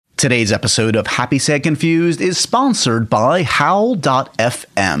Today's episode of Happy Sad Confused is sponsored by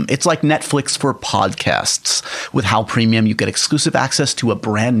Howl.fm. It's like Netflix for podcasts. With Howl Premium, you get exclusive access to a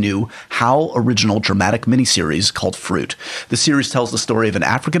brand new Howl original dramatic miniseries called Fruit. The series tells the story of an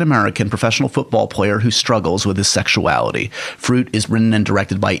African-American professional football player who struggles with his sexuality. Fruit is written and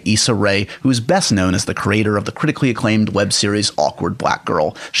directed by Issa Rae, who is best known as the creator of the critically acclaimed web series Awkward Black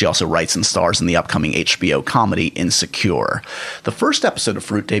Girl. She also writes and stars in the upcoming HBO comedy Insecure. The first episode of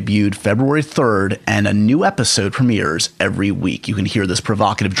Fruit debuted February 3rd, and a new episode premieres every week. You can hear this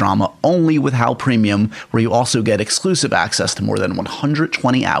provocative drama only with Howl Premium, where you also get exclusive access to more than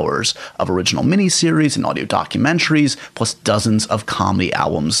 120 hours of original miniseries and audio documentaries, plus dozens of comedy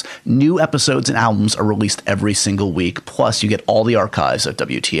albums. New episodes and albums are released every single week, plus you get all the archives of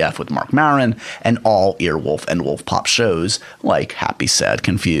WTF with Marc Maron and all Earwolf and Wolf Pop shows like Happy Sad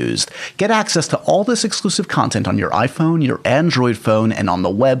Confused. Get access to all this exclusive content on your iPhone, your Android phone, and on the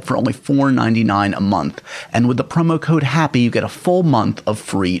web for only $4.99 a month. And with the promo code HAPPY, you get a full month of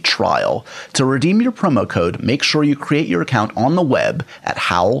free trial. To redeem your promo code, make sure you create your account on the web at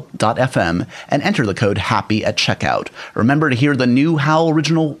howl.fm and enter the code HAPPY at checkout. Remember to hear the new Howl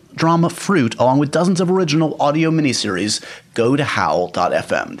original drama Fruit, along with dozens of original audio miniseries. Go to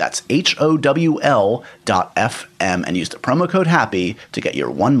howl.fm. That's HOWL.FM and use the promo code HAPPY to get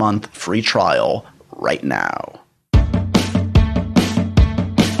your 1 month free trial right now.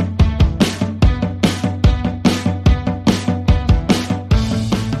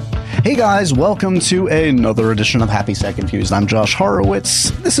 Hey guys, welcome to another edition of Happy Sad Confused. I'm Josh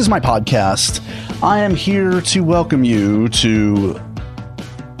Horowitz. This is my podcast. I am here to welcome you to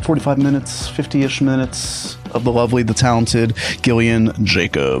 45 minutes, 50-ish minutes of the lovely, the talented Gillian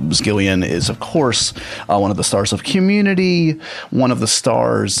Jacobs. Gillian is, of course, one of the stars of Community, one of the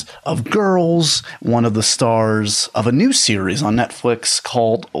stars of Girls, one of the stars of a new series on Netflix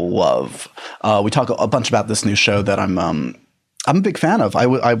called Love. We talk a bunch about this new show that I'm a big fan of.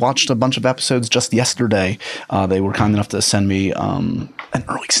 I watched a bunch of episodes just yesterday. They were kind enough to send me an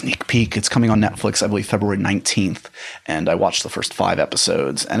early sneak peek. It's coming on Netflix, I believe, February 19th. And I watched the first 5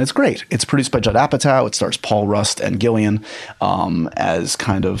 episodes. And it's great. It's produced by Judd Apatow. It stars Paul Rust and Gillian as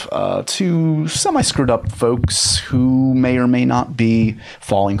kind of two semi-screwed up folks who may or may not be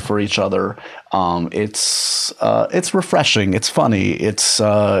falling for each other. It's refreshing. It's funny. It's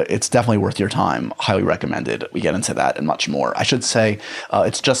definitely worth your time. Highly recommended. We get into that and much more. I should say,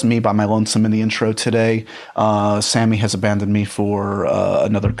 it's just me by my lonesome in the intro today. Sammy has abandoned me for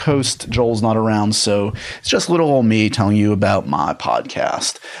another coast. Joel's not around, so it's just little old me telling you about my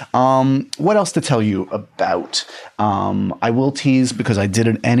podcast. What else to tell you about? I will tease because I did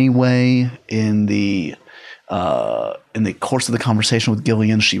it anyway in the course of the conversation with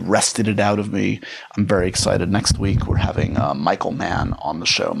Gillian. She wrested it out of me. I'm very excited. Next week, we're having Michael Mann on the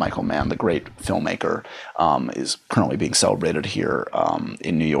show. Michael Mann, the great filmmaker, is currently being celebrated here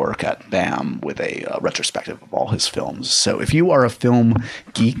in New York at BAM with a retrospective of all his films. So if you are a film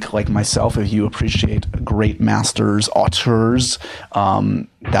geek like myself, if you appreciate great masters, auteurs,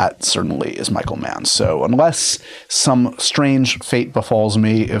 that certainly is Michael Mann. So unless some strange fate befalls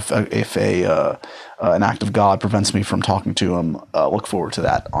me, if an act of God prevents me from talking to him, look forward to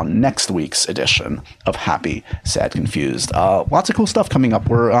that on next week's edition of Happy Sad Confused. Lots of cool stuff coming up.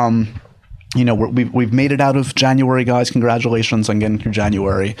 We've made it out of January, guys. Congratulations on getting through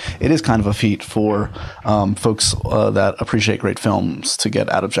January. It is kind of a feat for folks that appreciate great films to get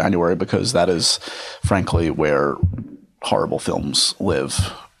out of January, because that is, frankly, where horrible films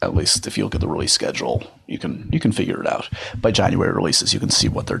live. At least if you look at the release schedule, you can figure it out. By January releases, you can see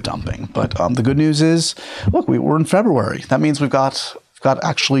what they're dumping. But the good news is, look, we're in February. That means we've got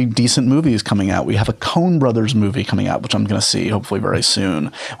actually decent movies coming out. We have a Coen Brothers movie coming out, which I'm going to see hopefully very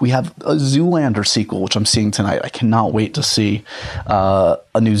soon. We have a Zoolander sequel, which I'm seeing tonight. I cannot wait to see a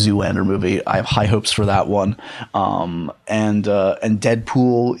new Zoolander movie. I have high hopes for that one. And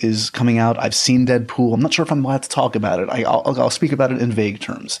Deadpool is coming out. I've seen Deadpool. I'm not sure if I'm allowed to talk about it. I'll speak about it in vague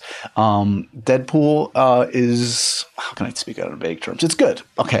terms. Deadpool is... How can I speak out in vague terms? It's good.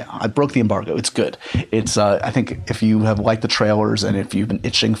 Okay, I broke the embargo. It's good. It's I think if you have liked the trailers and if you've been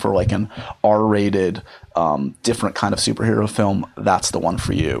itching for like an R-rated, different kind of superhero film, that's the one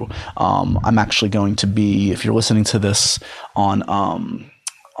for you. I'm actually going to be, if you're listening to this on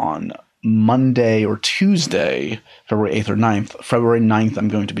Monday or Tuesday, February 8th or 9th, February 9th, I'm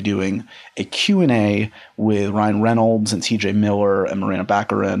going to be doing a Q&A with Ryan Reynolds and TJ Miller and Marina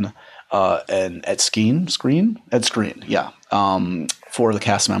Baccarin and Ed Skrein, yeah, for the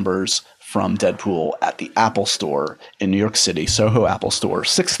cast members from Deadpool at the Apple Store in New York City, Soho Apple Store,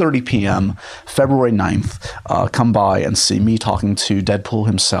 6:30 p.m., February 9th. Come by and see me talking to Deadpool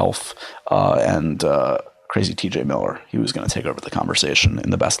himself and Crazy TJ Miller. He was going to take over the conversation in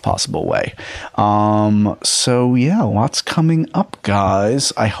the best possible way. So yeah, lots coming up,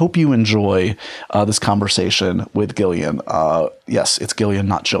 guys. I hope you enjoy this conversation with Gillian. Yes, it's Gillian,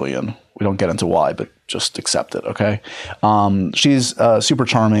 not Jillian. We don't get into why, but just accept it, okay? She's super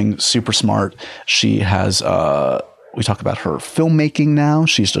charming, super smart. She has... we talk about her filmmaking now.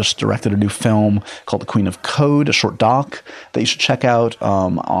 She's just directed a new film called The Queen of Code, a short doc that you should check out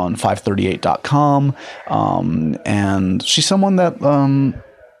on 538.com. And she's someone that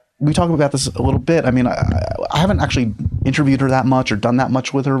we talk about this a little bit. I mean, I haven't actually interviewed her that much or done that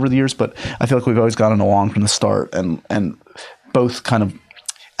much with her over the years, but I feel like we've always gotten along from the start, and both kind of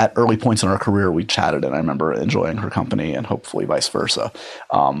at early points in our career, we chatted, and I remember enjoying her company, and hopefully vice versa.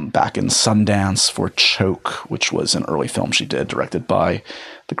 Back in Sundance for Choke, which was an early film she did, directed by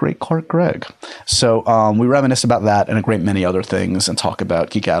the great Clark Gregg. So we reminisce about that and a great many other things, and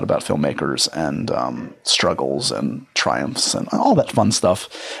geek out about filmmakers and struggles and triumphs and all that fun stuff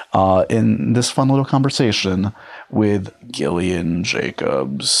in this fun little conversation with Gillian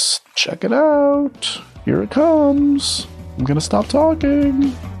Jacobs. Check it out. Here it comes. I'm going to stop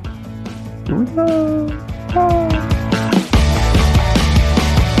talking. Here we go.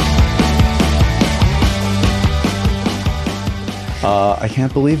 I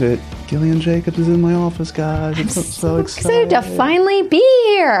can't believe it. Gillian Jacobs is in my office, guys. I'm so excited to finally be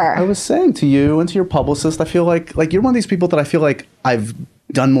here. I was saying to you and to your publicist, I feel like you're one of these people that I feel like I've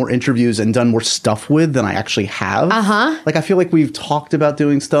done more interviews and done more stuff with than I actually have. Like, I feel like we've talked about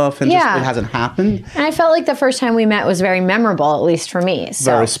doing stuff and just it hasn't happened. And I felt like the first time we met was very memorable, at least for me.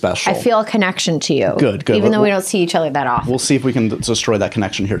 So very special. I feel a connection to you. Good. Even though we don't see each other that often. We'll see if we can destroy that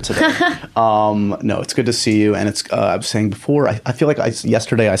connection here today. No, it's good to see you. And it's, I was saying before, I feel like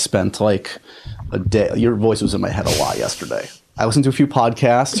yesterday I spent like a day, your voice was in my head a lot yesterday. I listened to a few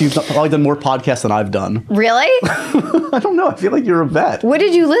podcasts. You've probably done more podcasts than I've done. Really? I don't know. I feel like you're a vet. What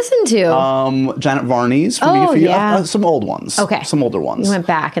did you listen to? Janet Varney's. Some old ones. Okay. Some older ones. You went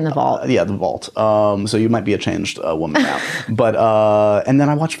back in the vault. Yeah, the vault. So you might be a changed woman now. But and then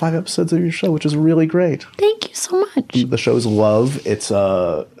I watched 5 episodes of your show, which is really great. Thank you so much. The show's Love. It's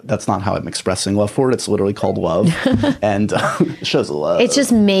that's not how I'm expressing love for it. It's literally called Love. And the show's Love. It's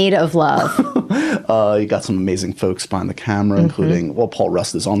just made of love. You got some amazing folks behind the camera, including, Paul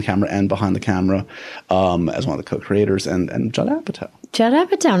Rust is on camera and behind the camera as one of the co-creators, and Judd Apatow. Judd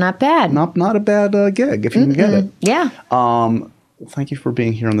Apatow, not bad. Not a bad gig, if you can get it. Yeah. Thank you for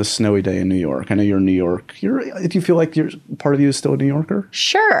being here on this snowy day in New York. I know you're in New York. Do you feel like part of you is still a New Yorker?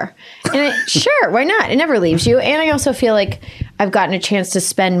 Sure. Sure, why not? It never leaves you. And I also feel like I've gotten a chance to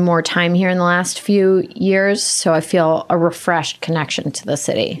spend more time here in the last few years, so I feel a refreshed connection to the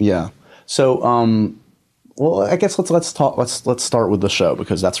city. Yeah. So, I guess let's start with the show,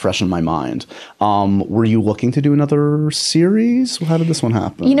 because that's fresh in my mind. Were you looking to do another series? How did this one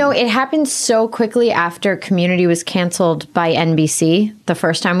happen? It happened so quickly after Community was canceled by NBC the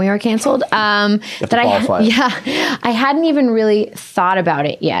first time we were canceled. I hadn't even really thought about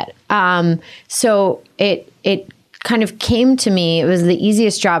it yet. So it kind of came to me. It was the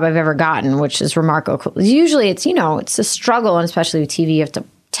easiest job I've ever gotten, which is remarkable. Usually it's a struggle, and especially with TV, you have to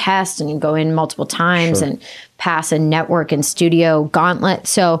test and you go in multiple times and pass a network and studio gauntlet.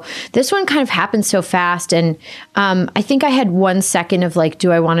 So this one kind of happened so fast. And I think I had 1 second of like, do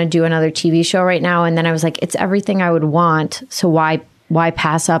I want to do another TV show right now? And then I was like, it's everything I would want. So why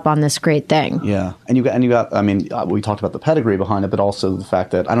pass up on this great thing? Yeah. And you got, I mean, we talked about the pedigree behind it, but also the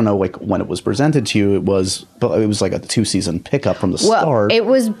fact that, I don't know, like when it was presented to you, it was like a 2-season pickup from the start. It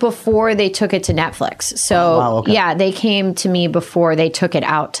was before they took it to Netflix. So yeah, they came to me before they took it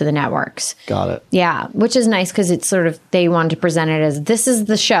out to the networks. Got it. Yeah. Which is nice, because it's sort of, they wanted to present it as, this is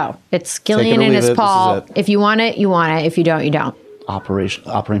the show. It's Gillian and it's Paul. If you want it, you want it. If you don't, you don't.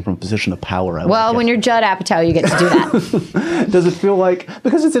 Operating from a position of power. When you're Judd Apatow, you get to do that. Does it feel like,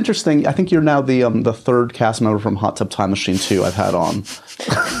 because it's interesting, I think you're now the third cast member from Hot Tub Time Machine 2 I've had on.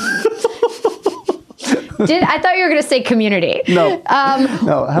 I thought you were going to say Community. No.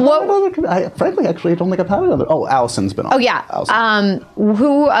 Frankly, actually, I don't think I've had another. Oh, Allison's been on. Oh, yeah. Allison.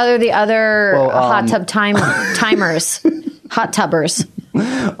 Who are the other Hot Tub timers? Hot Tubbers.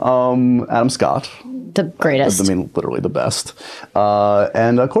 Adam Scott. the greatest. I mean, literally the best.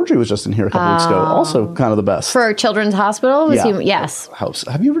 And Cordry was just in here a couple weeks ago. Also kind of the best. For Children's Hospital? Yes.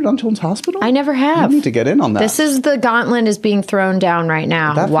 Have you ever done Children's Hospital? I never have. You need to get in on that. This is the gauntlet is being thrown down right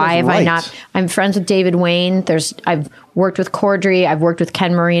now. That Why have feels I right. not? I'm friends with David Wayne. I've worked with Cordry. I've worked with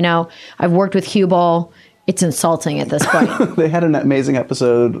Ken Marino. I've worked with Hugh Ball. It's insulting at this point. They had an amazing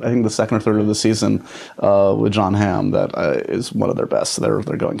episode, I think the second or third of the season, with John Hamm that is one of their best. They're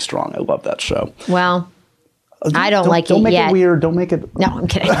going strong. I love that show. Well, I don't like it yet. Don't make it weird. Don't make it... No, I'm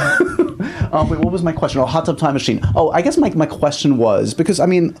kidding. Wait, what was my question? Oh, Hot Tub Time Machine. Oh, I guess my question was, because, I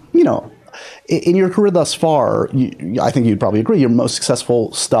mean, you know, in your career thus far, I think you'd probably agree, your most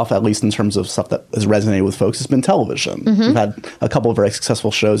successful stuff, at least in terms of stuff that has resonated with folks, has been television. You've had a couple of very successful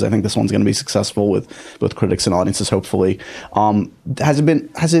shows. I think this one's going to be successful with both critics and audiences, hopefully. Has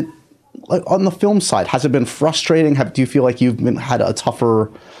it like, on the film side, has it been frustrating? Do you feel like you've had a tougher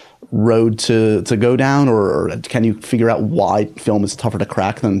road to go down, or can you figure out why film is tougher to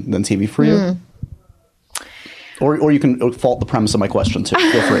crack than TV for you? Or you can fault the premise of my question too.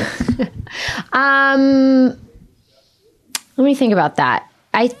 Feel free. Let me think about that.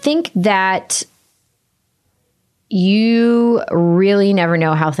 I think that you really never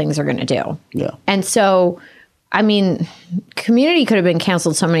know how things are going to do. Yeah. And so, I mean, Community could have been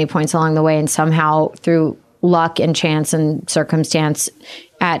canceled so many points along the way, and somehow through luck and chance and circumstance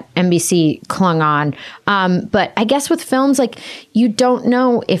at NBC clung on. But I guess with films, like, you don't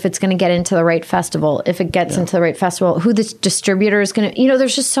know if it's going to get into the right festival, if it gets into the right festival, who the distributor is going to,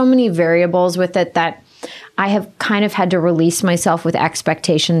 there's just so many variables with it that I have kind of had to release myself with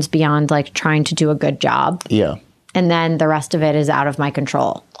expectations beyond like trying to do a good job. Yeah. And then the rest of it is out of my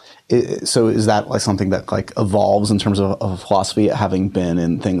control. So is that like something that like evolves in terms of philosophy, having been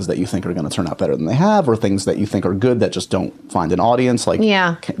in things that you think are going to turn out better than they have, or things that you think are good that just don't find an audience? Like,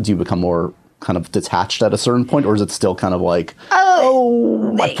 yeah. Do you become more kind of detached at a certain point, or is it still kind of like,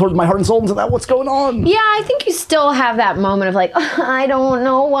 I poured my heart and soul into that, what's going on? Yeah, I think you still have that moment of like, I don't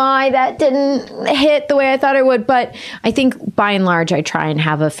know why that didn't hit the way I thought it would. But I think by and large, I try and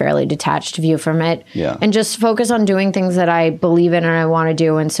have a fairly detached view from it. Yeah. And just focus on doing things that I believe in and I want to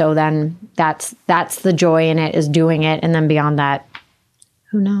do. And so then that's the joy in it, is doing it. And then beyond that,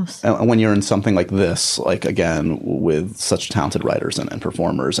 who knows? And when you're in something like this, like, again, with such talented writers and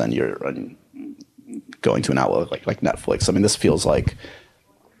performers, and you're going to an outlet like Netflix, I mean, this feels like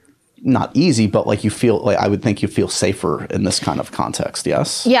not easy, but like you feel like, I would think you feel safer in this kind of context.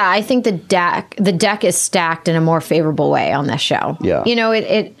 Yes. Yeah, I think the deck is stacked in a more favorable way on this show. Yeah.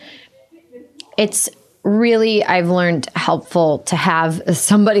 It's really, I've learned, helpful to have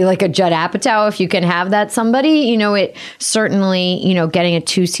somebody like a Judd Apatow, if you can have that somebody. It certainly, getting a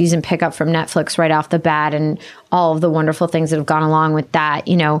 2-season pickup from Netflix right off the bat and all of the wonderful things that have gone along with that.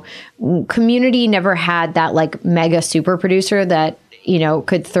 Community never had that like mega super producer that,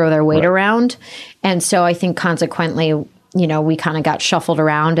 could throw their weight around. And so I think consequently, we kind of got shuffled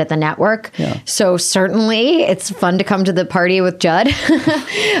around at the network. Yeah. So certainly it's fun to come to the party with Judd.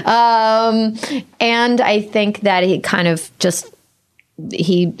 And I think that he kind of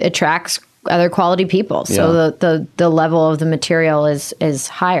he attracts other quality people. So the level of the material is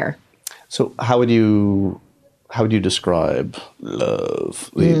higher. So how would you describe Love,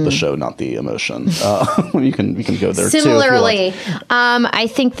 the show, not the emotion? You can go there. Similarly, too, if you like. I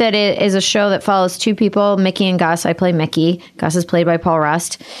think that it is a show that follows two people, Mickey and Gus. I play Mickey. Gus is played by Paul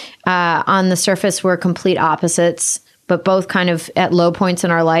Rust. On the surface, we're complete opposites, but both kind of at low points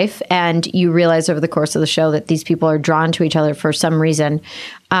in our life. And you realize over the course of the show that these people are drawn to each other for some reason.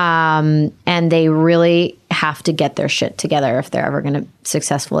 And they really have to get their shit together if they're ever going to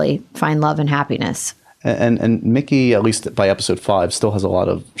successfully find love and happiness. And Mickey, at least by episode 5, still has a lot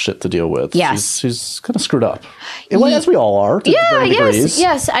of shit to deal with. Yes. She's kind of screwed up. As we all are, to varying degrees.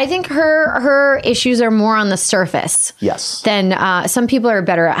 Yes. I think her issues are more on the surface. Yes. Than some people are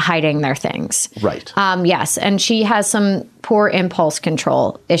better at hiding their things. Right. Yes. And she has some poor impulse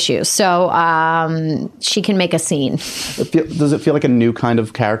control issues. So she can make a scene. Does it feel like a new kind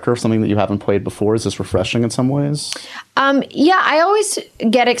of character, something that you haven't played before? Is this refreshing in some ways? Yeah, I always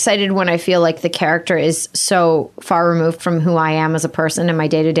get excited when I feel like the character is so far removed from who I am as a person in my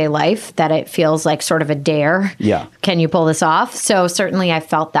day-to-day life that it feels like sort of a dare. Yeah. Can you pull this off? So certainly I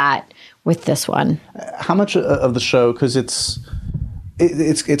felt that with this one. How much of the show, because it's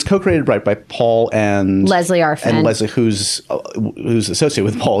co-created by Paul and Leslie Arfman, and Leslie, who's associated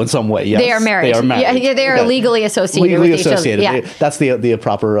with Paul in some way. Yes, they are married. Yeah, they are legally associated with each other. Yeah. That's the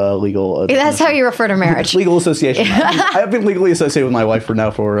proper legal. That's how you refer to marriage. Legal association. I've been legally associated with my wife for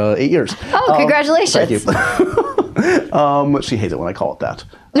 8 years. Oh, congratulations! Thank you. She hates it when I call it that.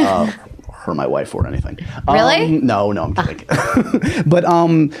 her my wife or anything. Really? No, I'm kidding. But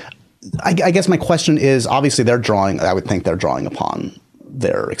I guess my question is, obviously I would think they're drawing upon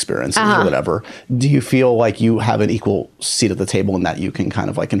their experiences or whatever. Do you feel like you have an equal seat at the table in that you can kind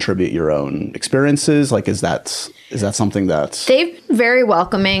of like contribute your own experiences? Like, is that something that they've been very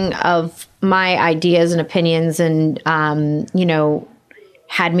welcoming of my ideas and opinions, and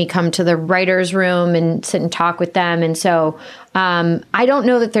had me come to the writer's room and sit and talk with them. And so I don't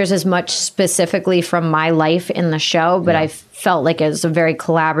know that there's as much specifically from my life in the show, but I felt like it was a very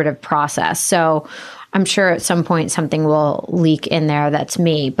collaborative process. So I'm sure at some point something will leak in there that's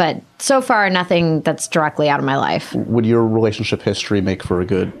me, but so far nothing that's directly out of my life. Would your relationship history make for a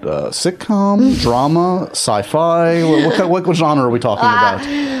good sitcom, drama, sci-fi? What genre are we talking about?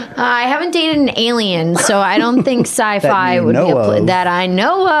 I haven't dated an alien, so I don't think sci-fi That would be that I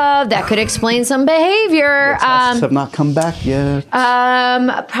know of that could explain some behavior. Tests have not come back yet.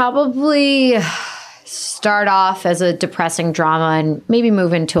 Probably start off as a depressing drama and maybe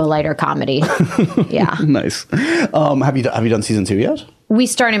move into a lighter comedy. Yeah. Nice. Have you done season 2 yet? We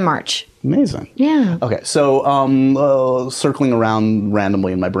start in March. Amazing. Yeah. Okay, so circling around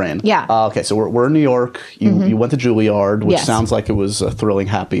randomly in my brain. Yeah. Okay, so we're in New York. You went to Juilliard, which Yes. sounds like it was a thrilling,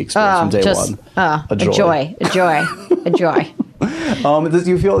 happy experience from day one. A joy.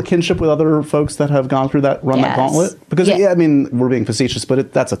 Do you feel a kinship with other folks that have gone through that Yes. gauntlet? Because Yeah. I mean, we're being facetious,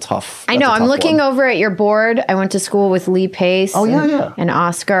 but that's a tough. I know. that's a I'm tough looking one. over at your board. I went to school with Lee Pace. Oh, yeah. And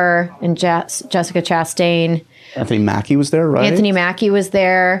Oscar and Jessica Chastain. Anthony Mackie was there, right? Anthony Mackie was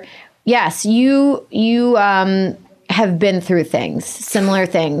there. Yes, you have been through things, similar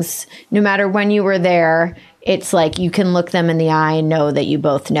things. No matter when you were there, it's like you can look them in the eye and know that you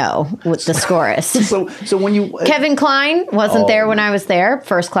both know what the score is. So when you Kevin Kline wasn't there when I was there,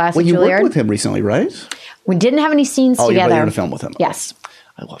 first class at you worked Juilliard. with him recently, right? We didn't have any scenes Oh, together. but you're in a film with him. Yes.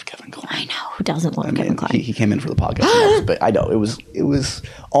 I love Kevin Kline. I know. Who doesn't love Kevin Kline? He came in for the podcast, but I know it was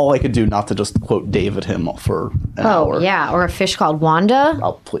all I could do not to just quote David him for an hour. Oh, yeah. Or A Fish Called Wanda.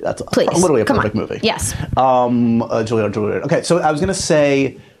 Oh, please, that's Please. literally a Come perfect on. movie. Yes. Juilliard. Okay, so I was gonna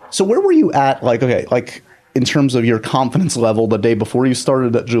say, so where were you at? Like in terms of your confidence level the day before you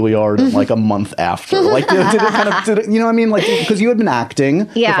started at Juilliard and like a month after? Like, did it, you know what I mean? Like, because you had been acting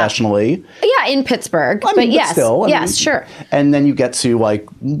professionally. Yeah, in Pittsburgh. I mean, but yes. still, yes, sure. And then you get to like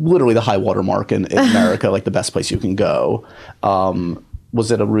literally the high water mark in America, like the best place you can go. Was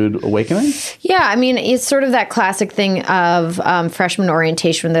it a rude awakening? Yeah, I mean, it's sort of that classic thing of freshman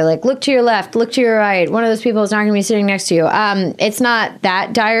orientation when they're like, look to your left, look to your right. One of those people is not going to be sitting next to you. It's not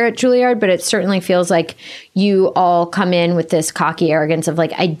that dire at Juilliard, but it certainly feels like you all come in with this cocky arrogance of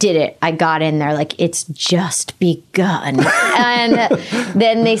like, I did it. I got in there. Like, it's just begun. And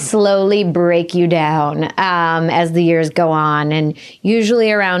then they slowly break you down as the years go on. And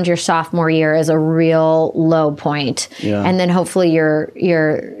usually around your sophomore year is a real low point. Yeah. And then hopefully your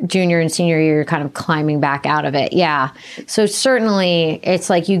junior and senior year, you're kind of climbing back out of it. Yeah. So certainly it's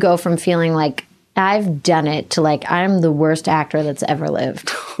like you go from feeling like I've done it to like I'm the worst actor that's ever lived.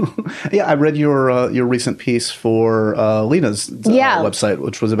 Yeah, I read your recent piece for Lena's website,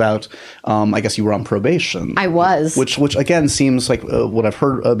 which was about I guess you were on probation. I was, which again seems like what I've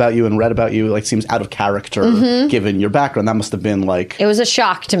heard about you and read about you like seems out of character given your background. That must have been like it was a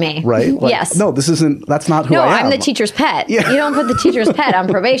shock to me, right? Like, yes. No, that's not who I am. I'm the teacher's pet. Yeah. You don't put the teacher's pet on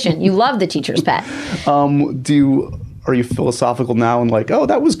probation. You love the teacher's pet. Are you philosophical now and like, oh,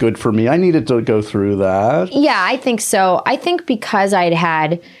 that was good for me. I needed to go through that. Yeah, I think so. I think because I'd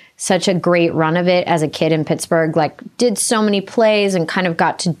had such a great run of it as a kid in Pittsburgh, like did so many plays and kind of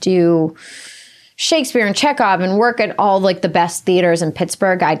got to do Shakespeare and Chekhov and work at all like the best theaters in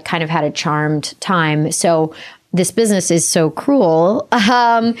Pittsburgh. I'd kind of had a charmed time. So this business is so cruel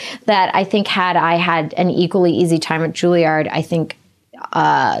that I think had I had an equally easy time at Juilliard, I think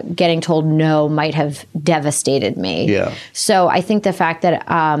getting told no might have devastated me. Yeah. So I think the fact that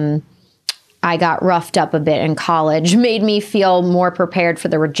I got roughed up a bit in college made me feel more prepared for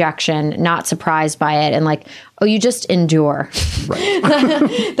the rejection, not surprised by it, and like, oh, you just endure.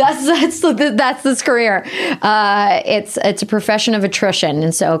 Right. that's this career. It's a profession of attrition,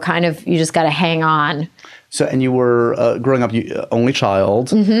 and so kind of you just got to hang on. So, and you were growing up, only child.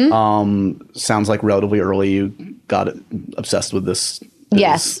 Mm-hmm. Sounds like relatively early you got obsessed with this.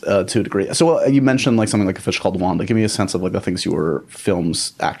 Yes. To a degree. So you mentioned like something like A Fish Called Wanda. Give me a sense of like the things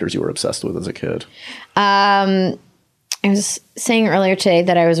actors you were obsessed with as a kid. I was saying earlier today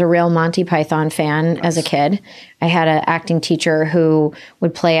that I was a real Monty Python fan as a kid. I had an acting teacher who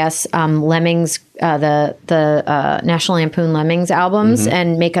would play us Lemmings, the National Lampoon Lemmings albums,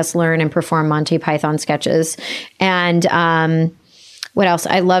 and make us learn and perform Monty Python sketches. And What else?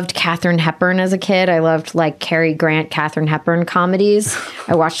 I loved Katharine Hepburn as a kid. I loved like Cary Grant, Katharine Hepburn comedies.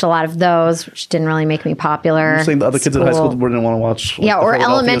 I watched a lot of those, which didn't really make me popular. You're saying the other kids in high school didn't want to watch or Philadelphia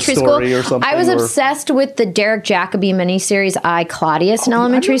elementary school. Or something, I was obsessed with the Derek Jacobi miniseries I, Claudius in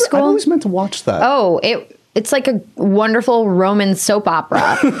elementary school. I always meant to watch that. Oh, it's like a wonderful Roman soap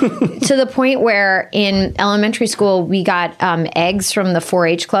opera to the point where in elementary school, we got eggs from the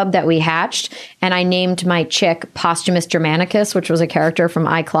 4-H club that we hatched. And I named my chick Posthumus Germanicus, which was a character from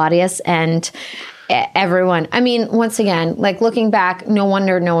I, Claudius. And everyone, I mean, once again, like looking back, no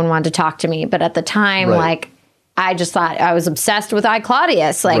wonder no one wanted to talk to me. But at the time, like, I just thought I was obsessed with I,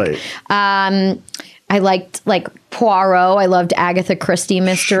 Claudius. Like, I liked like Poirot. I loved Agatha Christie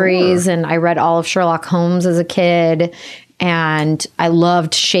mysteries, and I read all of Sherlock Holmes as a kid. And I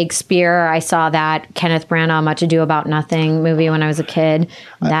loved Shakespeare. I saw that Kenneth Branagh Much Ado About Nothing movie when I was a kid.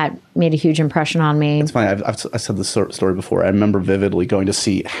 That made a huge impression on me. It's funny. I've said this story before. I remember vividly going to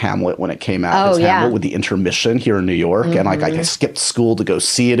see Hamlet when it came out. Hamlet with the intermission here in New York, and like I skipped school to go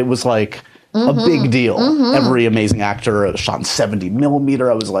see it. It was like a big deal. Every amazing actor shot in 70 millimeter.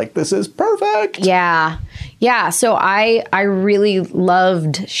 I was like, this is perfect. Yeah. So I really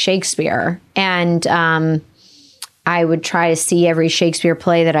loved Shakespeare, and I would try to see every Shakespeare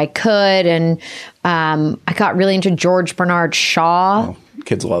play that I could. And I got really into George Bernard Shaw. Oh,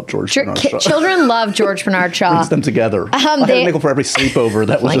 kids love George Bernard Shaw. Children love George Bernard Shaw. Brings them together. I had a nickel for every sleepover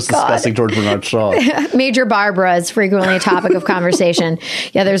that was just discussing George Bernard Shaw. Major Barbara is frequently a topic of conversation.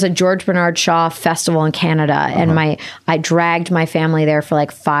 Yeah, there's a George Bernard Shaw festival in Canada, and I dragged my family there for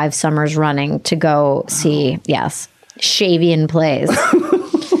like 5 summers running to go see, Shavian plays.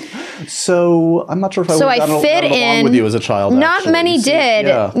 So I'm not sure if I would have gotten along with you as a child. Not many did.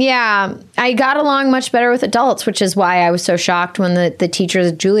 Yeah. I got along much better with adults, which is why I was so shocked when the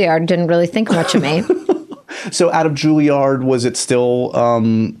teachers at Juilliard didn't really think much of me. So out of Juilliard, was it still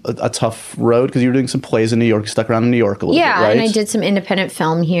a tough road? Because you were doing some plays in New York, stuck around in New York a little bit, right? Yeah, and I did some independent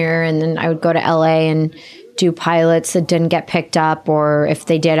film here, and then I would go to LA and do pilots that didn't get picked up, or if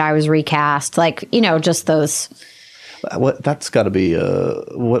they did, I was recast. Like, just those... That's got to be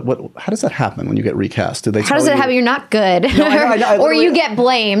how does that happen when you get recast? Do they? How does it happen? You're not good, I or you get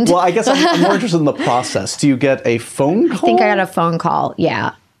blamed. Well, I guess I'm more interested in the process. Do you get a phone call? I think I got a phone call.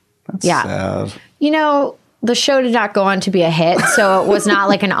 Yeah, that's sad. The show did not go on to be a hit, so it was not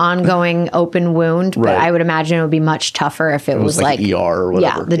like an ongoing open wound. But I would imagine it would be much tougher if it was like ER or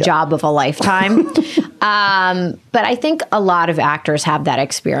whatever. Yeah, the job of a lifetime. But I think a lot of actors have that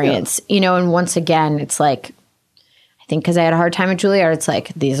experience. And once again, it's like. I think because I had a hard time at Juilliard, it's like,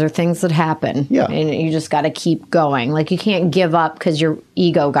 these are things that happen. Yeah. And you just got to keep going. Like, you can't give up because your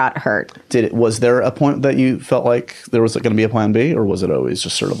ego got hurt. Was there a point that you felt like there was going to be a plan B? Or was it always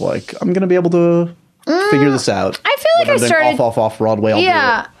just sort of like, I'm going to be able to figure this out? I feel like I started... off Broadway, I'll do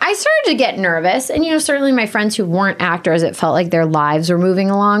it. I started to get nervous. And, certainly my friends who weren't actors, it felt like their lives were moving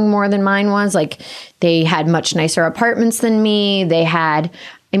along more than mine was. Like, they had much nicer apartments than me. They had...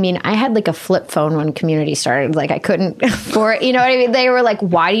 I had like a flip phone when Community started. Like, I couldn't afford it. You know what I mean? They were like,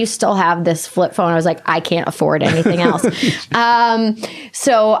 why do you still have this flip phone? I was like, I can't afford anything else.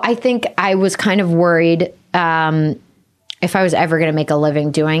 So I think I was kind of worried if I was ever going to make a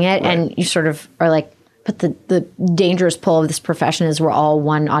living doing it. Right. And you sort of are like, but the dangerous pull of this profession is we're all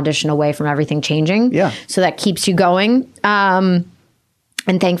one audition away from everything changing. Yeah. So that keeps you going.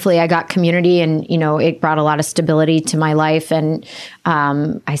 And thankfully, I got Community, and, it brought a lot of stability to my life. And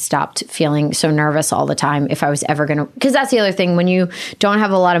I stopped feeling so nervous all the time if I was ever going to, because that's the other thing. When you don't have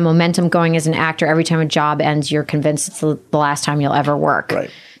a lot of momentum going as an actor, every time a job ends, you're convinced it's the last time you'll ever work.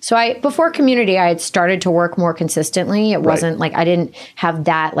 Right. So before Community, I had started to work more consistently. It wasn't like I didn't have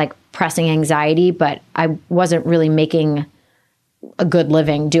that like pressing anxiety, but I wasn't really making a good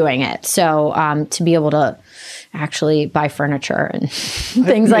living doing it. So to be able to actually buy furniture and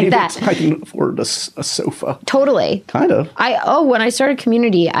things like that. I can afford a sofa. Totally. Kind of. When I started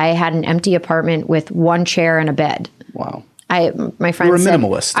Community, I had an empty apartment with one chair and a bed. Wow. My friend said... You were a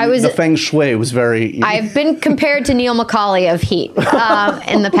minimalist. The feng shui was very... I've been compared to Neil McCauley of Heat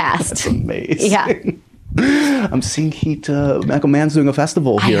in the past. That's amazing. Yeah. I'm seeing Heat. Michael Mann's doing a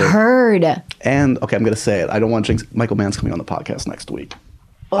festival here. I heard. And, okay, I'm going to say it. I don't want to jinx... Michael Mann's coming on the podcast next week.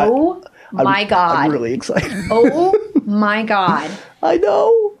 Oh, my God. I'm really excited. Oh, my God. I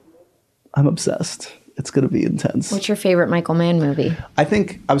know. I'm obsessed. It's going to be intense. What's your favorite Michael Mann movie? I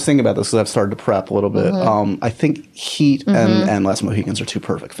was thinking about this because I've started to prep a little bit. I think Heat and Last Mohicans are two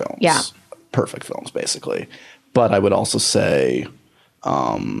perfect films. Yeah. Perfect films, basically. But I would also say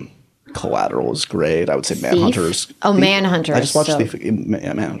Collateral is great. I would say Manhunters. Oh, Manhunters. I just watched Thief.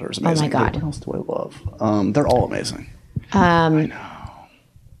 Manhunters is amazing. Oh, my God. What else do I love? They're all amazing. I know.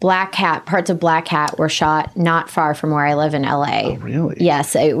 Parts of Black Hat were shot not far from where I live in LA. Oh, really?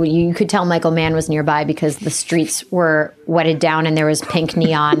 Yes. You could tell Michael Mann was nearby because the streets were wetted down and there was pink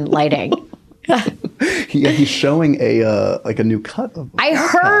neon lighting. Yeah, he's showing a new cut of I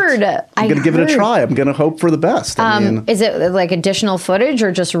heard. I'm going to give it a try. I'm going to hope for the best. I mean, is it like additional footage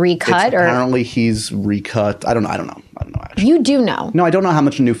or just recut? Or apparently he's recut. I don't know. Actually. You do know. No, I don't know how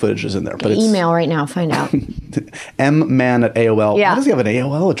much new footage is in there. But Email right now. Find out. mman@AOL. Yeah. Why does he have an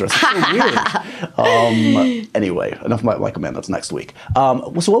AOL address? It's so weird. Anyway, enough about Michael Mann. That's next week. So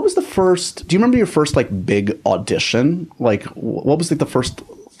what was the first? Do you remember your first like big audition? Like what was like the first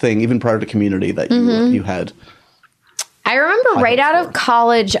thing, even prior to Community, that you had? I remember right out of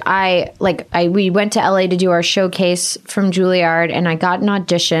college, we went to LA to do our showcase from Juilliard, and I got an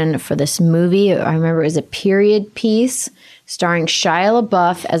audition for this movie. I remember it was a period piece starring Shia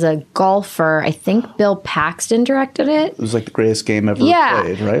LaBeouf as a golfer. I think Bill Paxton directed it. It was like the greatest game ever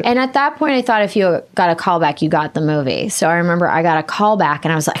played, right? And at that point, I thought if you got a call back, you got the movie. So I remember I got a call back,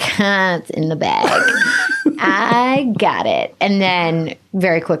 and I was like, it's in the bag. I got it. And then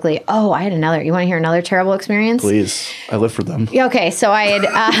very quickly, you want to hear another terrible experience? Please. I live for them. Okay. So I had,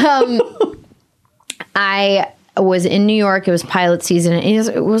 I was in New York. It was pilot season. And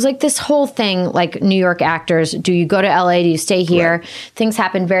it was like this whole thing, like New York actors. Do you go to LA? Do you stay here? Right. Things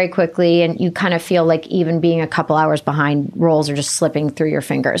happen very quickly. And you kind of feel like even being a couple hours behind, roles are just slipping through your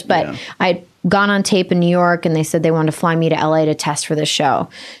fingers. But I'd gone on tape in New York, and they said they wanted to fly me to LA to test for this show.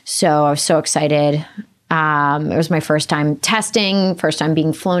 So I was so excited. It was my first time testing, first time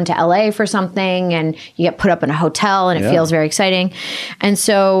being flown to LA for something, and you get put up in a hotel, and it feels very exciting. And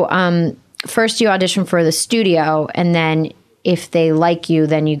so first you audition for the studio, and then if they like you,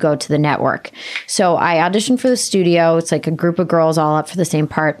 then you go to the network. So I auditioned for the studio. It's like a group of girls all up for the same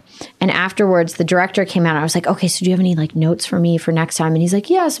part. And afterwards, the director came out. I was like, okay, so do you have any like notes for me for next time? And he's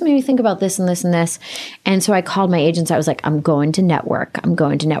like, yeah, so maybe think about this and this and this. And so I called my agents. I was like, I'm going to network.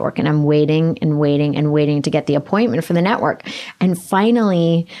 And I'm waiting and waiting and waiting to get the appointment for the network. And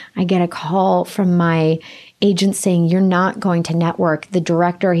finally, I get a call from my agent saying, you're not going to network. The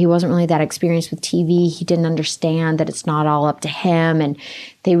director, he wasn't really that experienced with TV. He didn't understand that it's not all up to him, and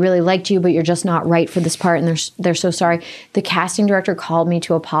they really liked you, but you're just not right for this part, and they're so sorry. The casting director called me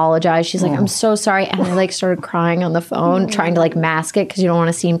to apologize. She's like, I'm so sorry. And I like started crying on the phone, trying to like mask it because you don't want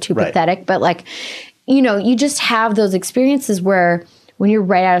to seem too pathetic. But like, you just have those experiences where when you're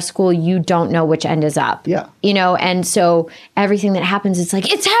right out of school, you don't know which end is up. Yeah. And so everything that happens, it's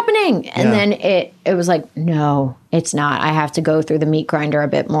like, it's happening. And then it was like, no, it's not. I have to go through the meat grinder a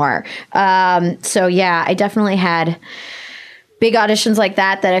bit more. So yeah, I definitely had big auditions like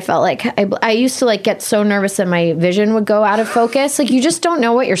that I felt like I used to like get so nervous that my vision would go out of focus. Like you just don't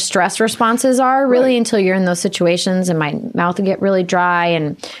know what your stress responses are really until you're in those situations, and my mouth would get really dry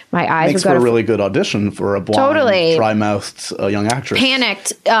and my eyes would go for a really good audition for a blind, dry-mouthed young actress.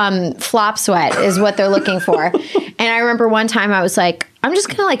 Panicked flop sweat is what they're looking for. And I remember one time I was like, I'm just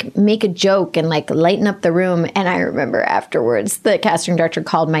going to like make a joke and like lighten up the room. And I remember afterwards, the casting director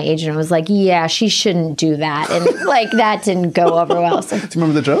called my agent and was like, yeah, she shouldn't do that. And like that didn't go over well. So, do you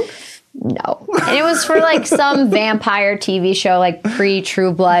remember the joke? No. And it was for like some vampire TV show, like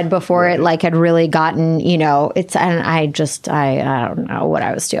pre-True Blood, before it like had really gotten, and I don't know what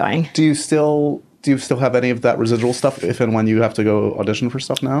I was doing. Do you still have any of that residual stuff if and when you have to go audition for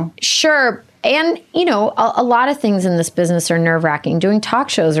stuff now? Sure. And, a lot of things in this business are nerve-wracking. Doing talk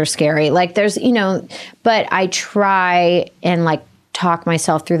shows are scary. Like there's, but I try and like talk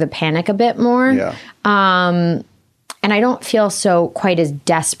myself through the panic a bit more. Yeah. And I don't feel so quite as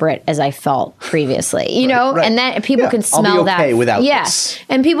desperate as I felt previously, Right. and then people can smell I'll be okay that. Without this.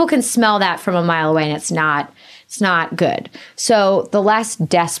 And people can smell that from a mile away, and it's not good. So the less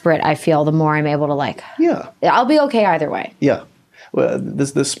desperate I feel, the more I'm able to like, I'll be okay either way. Yeah. Well,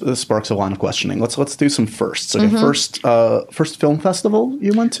 this sparks a line of questioning. Let's do some firsts. Okay, first film festival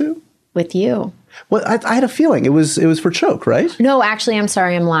you went to? With you. Well, I had a feeling it was for Choke, right? No, actually, I'm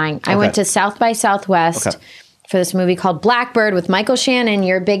sorry, I'm lying. I went to South by Southwest for this movie called Blackbird with Michael Shannon,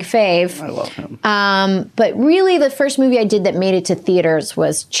 your big fave. I love him. But really, the first movie I did that made it to theaters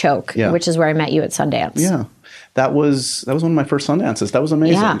was Choke, which is where I met you at Sundance. Yeah, that was one of my first Sundances. That was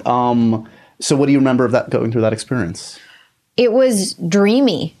amazing. Yeah. So what do you remember of that, going through that experience? It was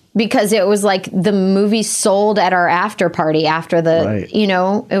dreamy because it was like the movie sold at our after party after the,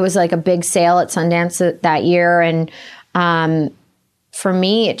 it was like a big sale at Sundance that year. And for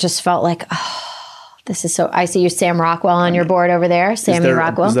me, it just felt like, this is so, I see you, Sam Rockwell, on your board over there. Sammy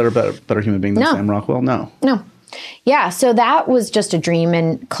Rockwell. Is there a better human being than Sam Rockwell? No. Yeah, so that was just a dream.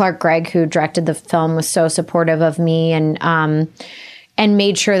 And Clark Gregg, who directed the film, was so supportive of me. And and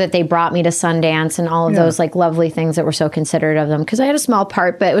made sure that they brought me to Sundance and all of those like lovely things that were so considerate of them. Because I had a small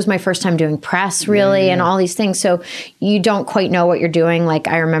part, but it was my first time doing press really and all these things. So you don't quite know what you're doing. Like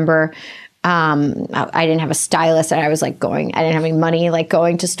I remember I didn't have a stylist and I was like I didn't have any money, like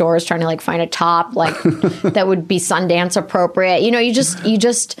going to stores trying to like find a top like that would be Sundance appropriate. You know, you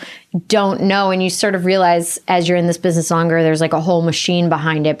just don't know. And you sort of realize as you're in this business longer, there's like a whole machine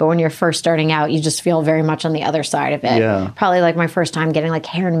behind it. But when you're first starting out, you just feel very much on the other side of it. Yeah. Probably like my first time getting like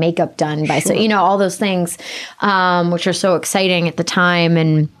hair and makeup done by, so, you know, all those things, which are so exciting at the time.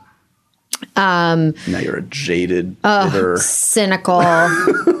 And, now you're a jaded, bitter, cynical.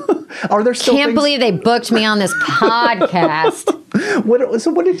 Are there still Can't believe they booked me on this podcast.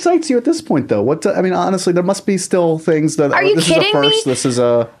 What excites you at this point, though? I mean, honestly, there must be still things that are you this kidding is a first. Me? This is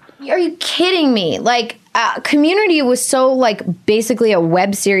a. Are you kidding me? Like, Community was so like basically a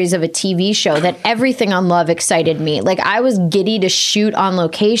web series of a TV show that everything on Love excited me. Like I was giddy to shoot on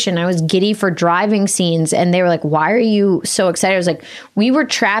location. I was giddy for driving scenes. And they were like, why are you so excited? I was like, we were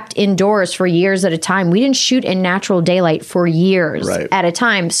trapped indoors for years at a time. We didn't shoot in natural daylight for years at a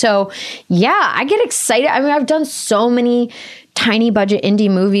time. So yeah, I get excited. I mean, I've done so many tiny budget indie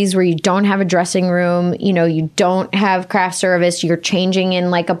movies where you don't have a dressing room, you know, you don't have craft service, you're changing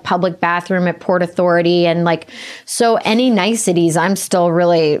in like a public bathroom at Port Authority. And like, so any niceties I'm still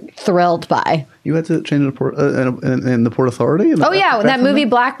really thrilled by. You had to change in the Port Authority? That movie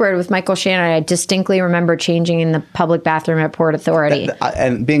Blackbird with Michael Shannon. I distinctly remember changing in the public bathroom at Port Authority.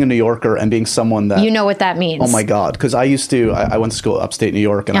 And being a New Yorker and being someone that... You know what that means. Oh my God. Because I used to... I went to school upstate New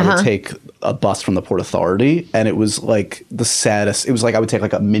York and I would take a bus from the Port Authority and it was like the saddest... It was like I would take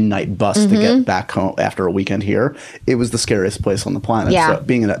like a midnight bus to get back home after a weekend here. It was the scariest place on the planet. Yeah. So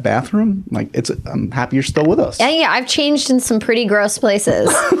being in that bathroom, like I'm happy you're still with us. Yeah, I've changed in some pretty gross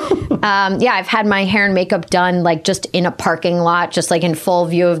places. I've had my hair and makeup done like just in a parking lot, just like in full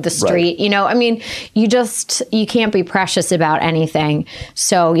view of the street. Right. You know, I mean, you can't be precious about anything.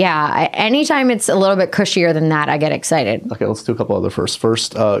 So yeah, anytime it's a little bit cushier than that, I get excited. Okay, let's do a couple other first.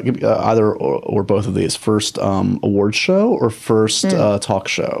 First, either or both of these. First, award show or first talk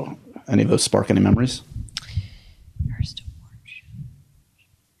show? Any of those spark any memories?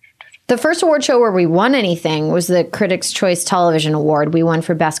 The first award show where we won anything was the Critics' Choice Television Award. We won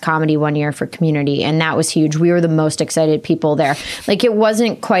for Best Comedy one year for Community, and that was huge. We were the most excited people there. Like, it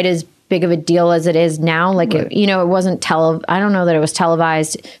wasn't quite as big of a deal as it is now. Like, right. It wasn't I don't know that it was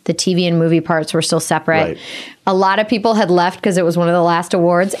televised. The TV and movie parts were still separate. Right. A lot of people had left because it was one of the last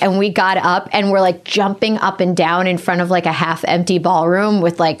awards, and we got up and were like jumping up and down in front of like a half empty ballroom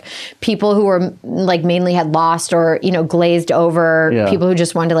with like people who were like mainly had lost or, glazed over, people who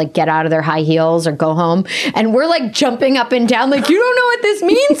just wanted to like get out of their high heels or go home. And we're like jumping up and down like, you don't know what this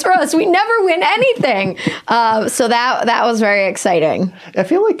means for us. We never win anything. So that was very exciting. I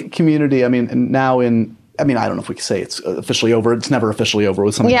feel like Community, I don't know if we can say it's officially over. It's never officially over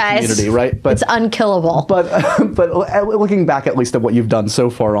with something like Community, right? But it's unkillable. But looking back at least at what you've done so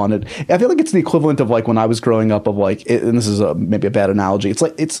far on it, I feel like it's the equivalent of like when I was growing up of like, and this is maybe a bad analogy.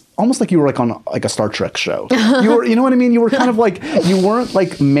 It's almost like you were like on like a Star Trek show. You were, you know what I mean? You were kind of like, you weren't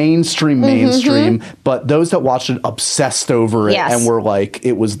like mainstream, but those that watched it obsessed over it and were like,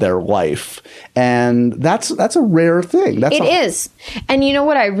 it was their life. And that's a rare thing. It is. And you know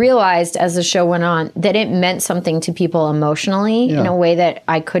what I realized as the show went on? That it meant something to people emotionally in a way that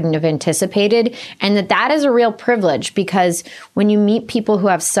I couldn't have anticipated. And that is a real privilege, because when you meet people who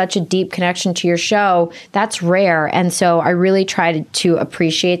have such a deep connection to your show, that's rare. And so I really tried to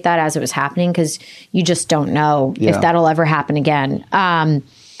appreciate that as it was happening, because you just don't know if that'll ever happen again.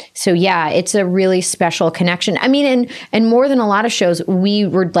 So yeah, it's a really special connection. I mean, and more than a lot of shows, we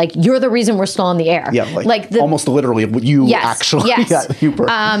were like, you're the reason we're still on the air. Yeah, almost literally you actually.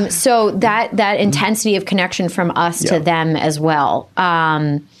 Yes. So that intensity of connection from us to them as well.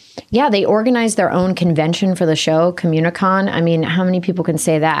 They organized their own convention for the show, Communicon. I mean, how many people can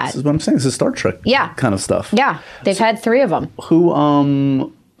say that? This is what I'm saying. This is Star Trek kind of stuff. Yeah, they've had 3 of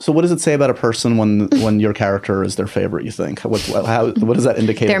them. So what does it say about a person when your character is their favorite, you think? What does that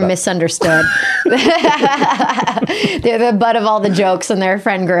indicate? They're misunderstood. They're the butt of all the jokes in their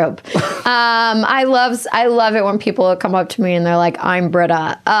friend group. I love it when people come up to me and they're like, I'm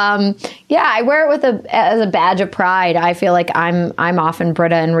Britta. I wear it as a badge of pride. I feel like I'm often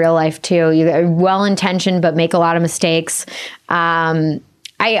Britta in real life too. You're well-intentioned but make a lot of mistakes.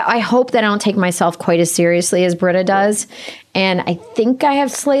 I hope that I don't take myself quite as seriously as Britta does. And I think I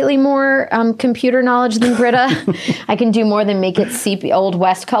have slightly more computer knowledge than Britta. I can do more than make it sepia Old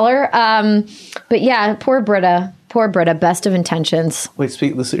West color. But yeah, poor Britta. Poor Britta, best of intentions. Wait,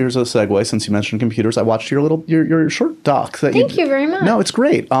 here's a segue since you mentioned computers. I watched your short doc. Thank you very much. No, it's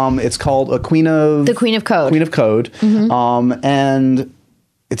great. It's called The Queen of Code. Queen of Code. And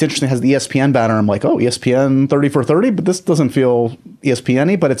it's interesting. It has the ESPN banner. I'm like, oh, ESPN 30 for 30, but this doesn't feel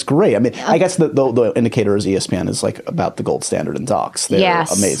ESPN-y, but it's great. I mean, I guess the indicator is ESPN is like about the gold standard in docs. They're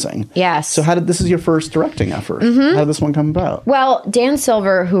amazing. Yes. So this is your first directing effort. How did this one come about? Well, Dan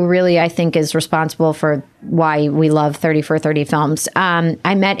Silver, who really I think is responsible for why we love 30 for 30 films.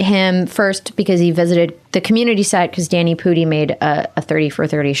 I met him first because he visited the community set because Danny Pudi made a 30 for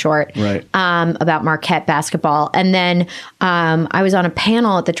 30 short about Marquette basketball. And then I was on a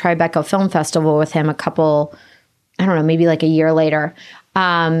panel at the Tribeca Film Festival with him maybe like a year later.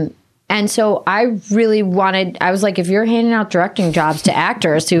 And so I really I was like, if you're handing out directing jobs to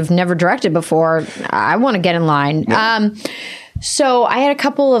actors who've never directed before, I want to get in line. Yeah. So I had a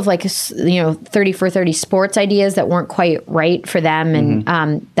couple of 30 for 30 sports ideas that weren't quite right for them.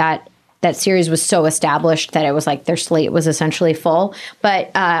 And that series was so established that it was like their slate was essentially full. But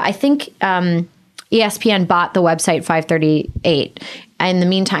I think ESPN bought the website 538 in the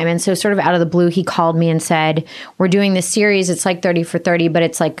meantime. And so sort of out of the blue, he called me and said, we're doing this series. It's like 30 for 30, but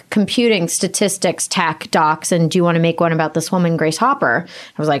it's like computing, statistics, tech, docs. And do you want to make one about this woman, Grace Hopper?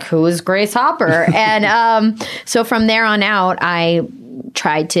 I was like, who is Grace Hopper? And so from there on out, I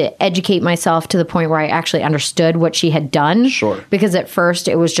tried to educate myself to the point where I actually understood what she had done. Sure. Because at first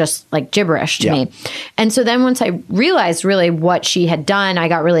it was just like gibberish to me. And so then once I realized really what she had done, I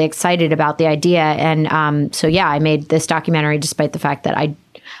got really excited about the idea. And I made this documentary despite the fact that I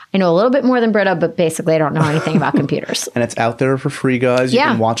know a little bit more than Britta, but basically I don't know anything about computers. And it's out there for free, guys. You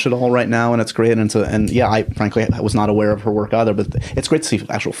can watch it all right now, and it's great. I frankly was not aware of her work either, but it's great to see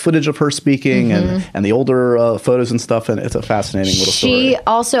actual footage of her speaking and the older photos and stuff, and it's a fascinating little story. She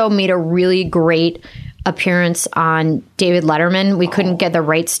also made a really great appearance on David Letterman. We couldn't get the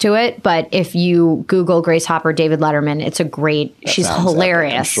rights to it, but if you Google Grace Hopper, David Letterman, it's she's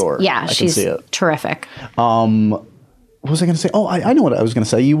hilarious. Epic, I'm sure. Yeah, she's terrific. What was I going to say? Oh, I know what I was going to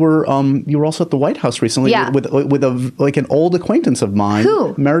say. You were also at the White House recently with an old acquaintance of mine.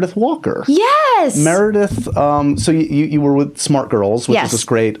 Who? Meredith Walker. Yes. Meredith. So you were with Smart Girls, which is this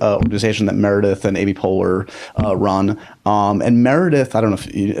great organization that Meredith and Amy Poehler run. And Meredith, I don't know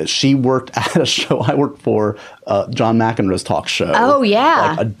if she worked at a show I worked for, John McEnroe's talk show. Oh,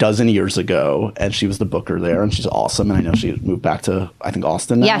 yeah. Like a dozen years ago. And she was the booker there, and she's awesome. And I know she moved back to, I think,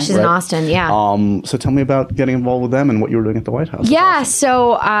 Austin now. Yeah, she's in Austin, yeah. So tell me about getting involved with them and what you were doing at the White House. Yeah, awesome.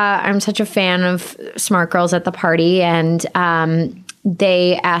 So I'm such a fan of Smart Girls at the Party, and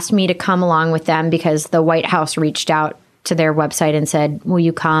they asked me to come along with them because the White House reached out to their website and said, will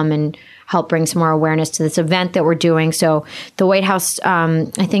you come and help bring some more awareness to this event that we're doing? So the White House,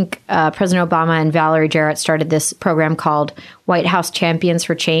 I think President Obama and Valerie Jarrett started this program called White House Champions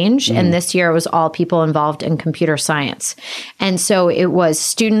for Change. And this year it was all people involved in computer science. And so it was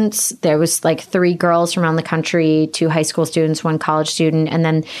students. There was like 3 girls from around the country, 2 high school students, 1 college student, and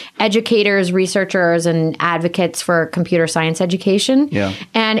then educators, researchers, and advocates for computer science education. Yeah.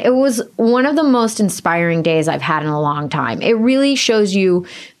 And it was one of the most inspiring days I've had in a long time. It really shows you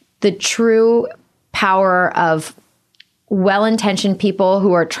the true power of well-intentioned people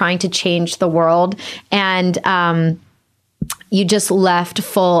who are trying to change the world. And you just left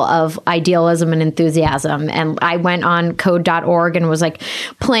full of idealism and enthusiasm. And I went on code.org and was like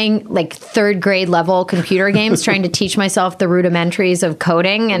playing like 3rd grade level computer games, trying to teach myself the rudimentaries of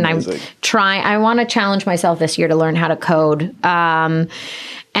coding. And I want to challenge myself this year to learn how to code. And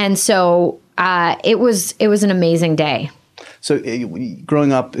so it was an amazing day. So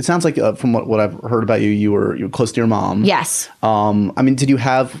growing up, it sounds like from what I've heard about you, you were close to your mom. Yes. I mean, did you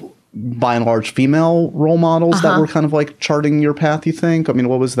have, by and large, female role models that were kind of like charting your path, you think? I mean,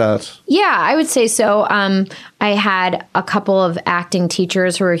 what was that? Yeah, I would say so. I had a couple of acting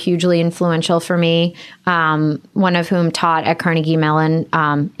teachers who were hugely influential for me, one of whom taught at Carnegie Mellon,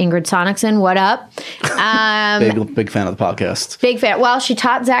 Ingrid Sonicson. What up? Big fan of the podcast. Big fan. Well, she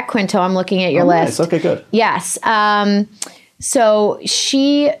taught Zach Quinto. I'm looking at your list. Nice. Okay, good. Yes. So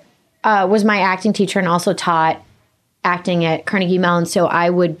she was my acting teacher and also taught acting at Carnegie Mellon. So I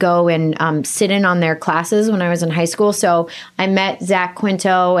would go and sit in on their classes when I was in high school. So I met Zach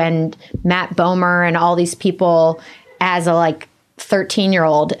Quinto and Matt Bomer and all these people as a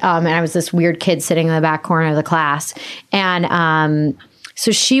 13-year-old. And I was this weird kid sitting in the back corner of the class. And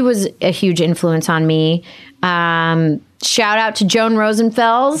so she was a huge influence on me. Shout out to Joan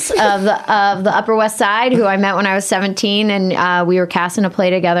Rosenfels of the Upper West Side, who I met when I was 17, and we were casting a play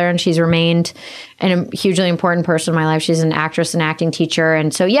together, and she's remained a hugely important person in my life. She's an actress and acting teacher.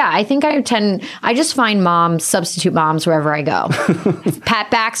 And so, yeah, I think I just find moms, substitute moms wherever I go.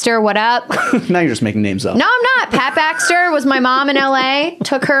 Pat Baxter, what up? Now you're just making names up. No, I'm not. Pat Baxter was my mom in LA,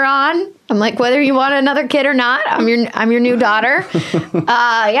 took her on. I'm like, whether you want another kid or not, I'm your new daughter.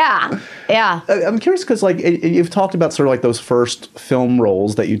 Yeah. I'm curious because like you've talked about sort of like those first film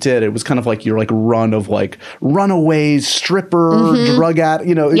roles that you did. It was kind of like your like run of like runaways, stripper, drug addict.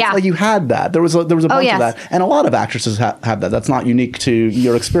 You know, it's like you had that. There was a bunch of that, and a lot of actresses have that. That's not unique to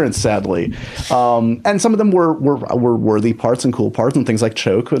your experience, sadly. And some of them were worthy parts and cool parts and things like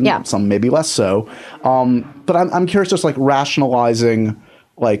Choke, and some maybe less so. But I'm curious, just like rationalizing,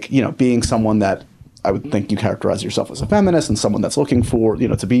 like, you know, being someone that I would think you characterize yourself as a feminist and someone that's looking for, you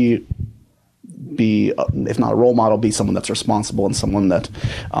know, to be if not a role model, be someone that's responsible and someone that,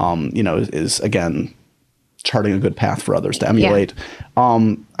 you know, is again charting a good path for others to emulate. I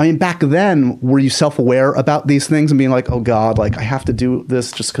mean, back then, were you self-aware about these things and being like, oh God, like I have to do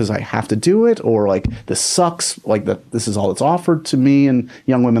this just because I have to do it, or like this sucks, like that this is all that's offered to me and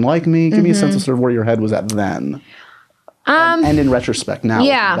young women like me? Give me a sense of sort of where your head was at then, and in retrospect now,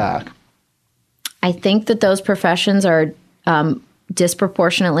 looking back. I think that those professions are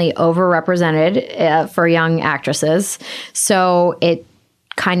disproportionately overrepresented for young actresses. So it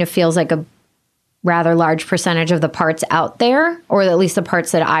kind of feels like a rather large percentage of the parts out there, or at least the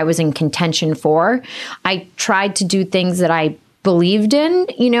parts that I was in contention for. I tried to do things that I believed in.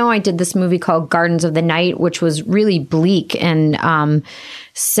 You know, I did this movie called Gardens of the Night, which was really bleak and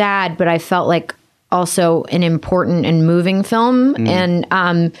sad, but I felt like also an important and moving film. And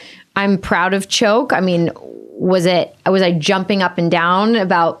I'm proud of Choke. I mean, was I jumping up and down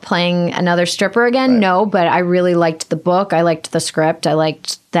about playing another stripper again? Right. No, but I really liked the book. I liked the script. I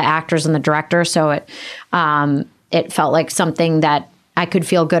liked the actors and the director. So it felt like something that I could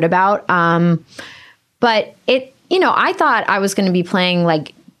feel good about. But it, you know, I thought I was going to be playing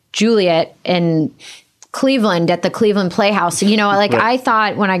like Juliet in Cleveland at the Cleveland Playhouse. You know, like I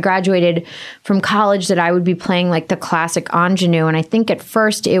thought when I graduated from college that I would be playing like the classic ingenue. And I think at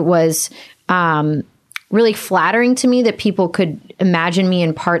first it was really flattering to me that people could imagine me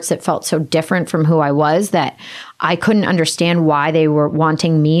in parts that felt so different from who I was that I couldn't understand why they were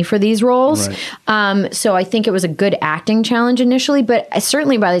wanting me for these roles. Right. So I think it was a good acting challenge initially, but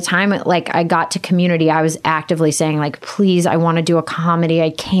certainly by the time I got to Community, I was actively saying like, please, I want to do a comedy.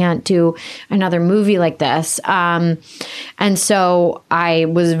 I can't do another movie like this. And so I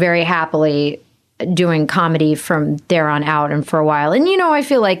was very happily doing comedy from there on out and for a while. And, you know, I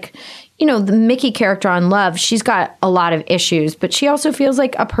feel like, you know, the Mickey character on Love, she's got a lot of issues, but she also feels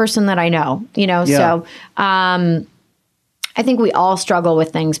like a person that I know, you know? Yeah. So I think we all struggle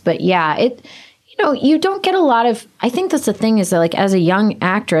with things, but yeah, you know, you don't get a lot of, I think that's the thing is that like as a young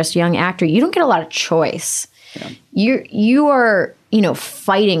actress, young actor, you don't get a lot of choice. Yeah. You are, you know,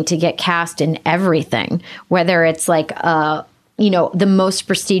 fighting to get cast in everything, whether it's like, you know, the most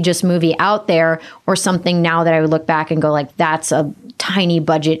prestigious movie out there or something now that I would look back and go like, that's a tiny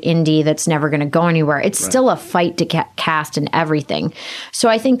budget indie that's never going to go anywhere. It's still a fight to cast and everything. So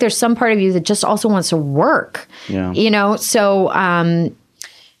I think there's some part of you that just also wants to work, you know? So,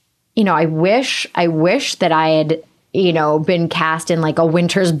 you know, I wish that I had, you know, been cast in like A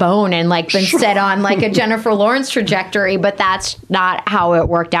Winter's Bone and like been set on like a Jennifer Lawrence trajectory, but that's not how it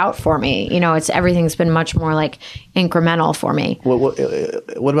worked out for me. You know, everything's been much more like incremental for me.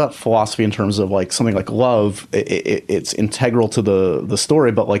 What about philosophy in terms of like something like Love? It's integral to the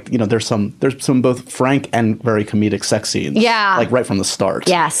story, but like, you know, there's some both frank and very comedic sex scenes. Yeah. Like right from the start.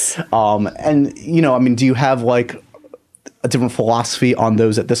 Yes. And, you know, I mean, do you have like a different philosophy on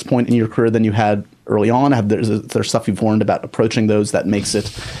those at this point in your career than you had early on? There's stuff you've learned about approaching those that makes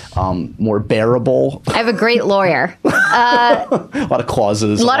it more bearable? I have a great lawyer. A lot of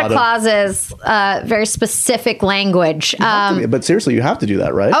clauses. A lot of clauses. Very specific language. But seriously, you have to do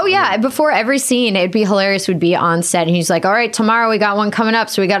that, right? Oh, yeah. Before every scene, it'd be hilarious. We'd be on set, and he's like, all right, tomorrow we got one coming up,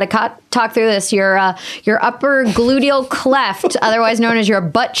 so we got to talk through this. Your upper gluteal cleft, otherwise known as your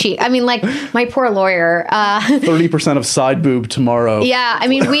butt cheek. I mean, like, my poor lawyer. 30% of side boob tomorrow. Yeah. I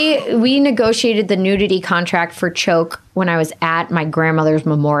mean, we negotiated the nudity contract for Choke when I was at my grandmother's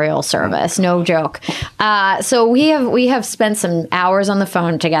memorial service. No joke. So we have spent some hours on the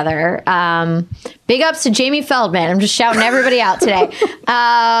phone together. Big ups to Jamie Feldman. I'm just shouting everybody out today.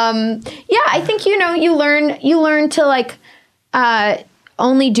 Yeah, I think, you know, you learn to like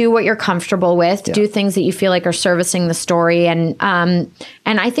only do what you're comfortable with, do things that you feel like are servicing the story. And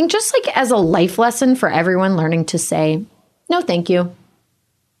I think just like as a life lesson for everyone, learning to say, no, thank you.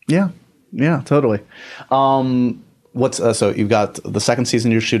 Yeah. Yeah, totally. What's so you've got the second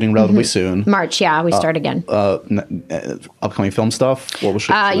season you're shooting relatively soon. March, yeah, we start again. Upcoming film stuff. What was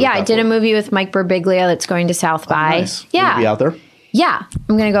I did a movie with Mike Birbiglia that's going to South by. Nice. Yeah, Be out there. Yeah,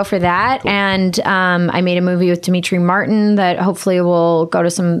 I'm going to go for that. Cool. And I made a movie with Dimitri Martin that hopefully will go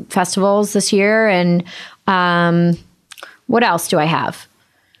to some festivals this year. And what else do I have?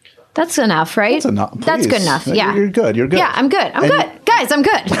 That's enough, right? That's enough. That's good enough. Yeah. You're good. You're good. Yeah, I'm good. I'm good. Guys, I'm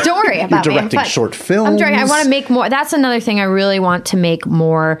good. Don't worry about me. You're directing short films. I want to make more. That's another thing. I really want to make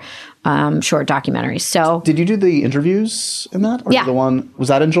more short documentaries. So, did you do the interviews in that? Or yeah. The one, was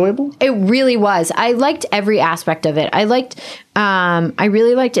that enjoyable? It really was. I liked every aspect of it. I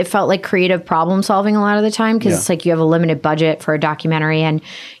really liked, it felt like creative problem solving a lot of the time because it's like you have a limited budget for a documentary and,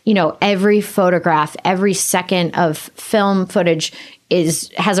 you know, every photograph, every second of film footage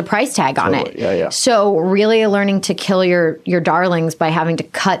has a price tag on it. Yeah. So really learning to kill your darlings by having to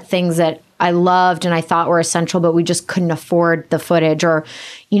cut things that I loved and I thought were essential, but we just couldn't afford the footage, or,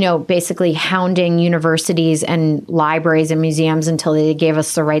 you know, basically hounding universities and libraries and museums until they gave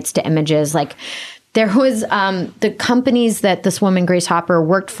us the rights to images. Like there was the companies that this woman, Grace Hopper,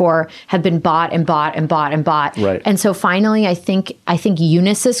 worked for have been bought and bought and bought and bought. Right. And so finally, I think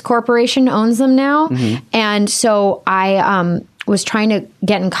Unisys Corporation owns them now. Mm-hmm. And so I was trying to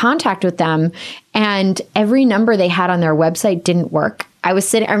get in contact with them, and every number they had on their website didn't work. I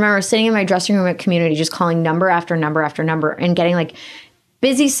remember sitting in my dressing room at Community, just calling number after number after number and getting like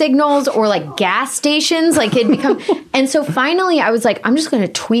busy signals or like gas stations. Like it'd become, and so finally I was like, I'm just going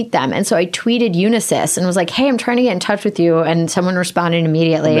to tweet them. And so I tweeted Unisys and was like, hey, I'm trying to get in touch with you. And someone responded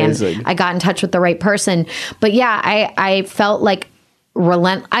immediately. Amazing. And I got in touch with the right person. But yeah, I felt like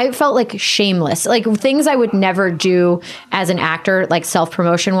I felt like shameless, like things I would never do as an actor, like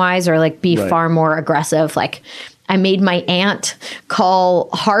self-promotion wise, or like be far more aggressive. Like I made my aunt call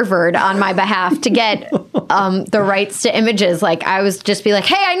Harvard on my behalf to get the rights to images. Like I was just be like,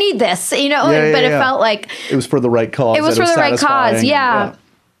 hey, I need this, you know, but it felt like it was for the right cause. It was for the right cause. Yeah.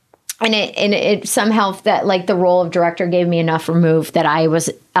 And it somehow that like the role of director gave me enough remove that I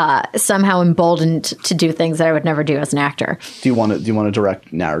was somehow emboldened to do things that I would never do as an actor. Do you want to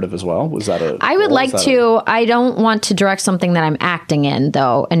direct narrative as well? Was that I would like to. I don't want to direct something that I'm acting in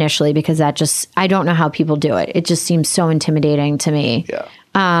though initially, because I don't know how people do it. It just seems so intimidating to me.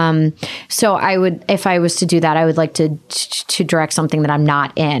 Yeah. So I would, if I was to do that, I would like to direct something that I'm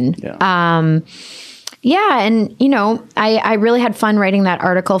not in. Yeah. Yeah, and, you know, I really had fun writing that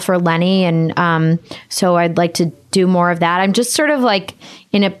article for Lenny, and so I'd like to do more of that. I'm just sort of like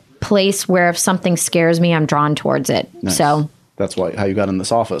in a place where if something scares me, I'm drawn towards it. Nice. So that's how you got in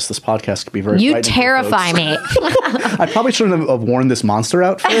this office. This podcast could be very You terrify me. I probably shouldn't have worn this monster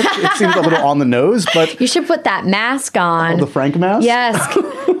outfit. It seems a little on the nose, but... You should put that mask on. Oh, the Frank mask? Yes.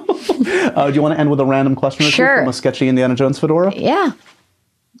 Do you want to end with a random question or two from a sketchy Indiana Jones fedora? Yeah.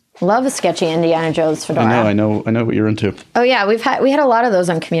 Love a sketchy Indiana Jones fedora. I know what you're into. Oh yeah, we had a lot of those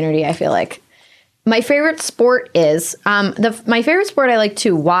on Community, I feel like. My favorite sport is my favorite sport I like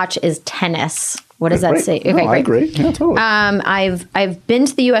to watch is tennis. What does that say? Okay, no, I agree. Yeah, totally. I've been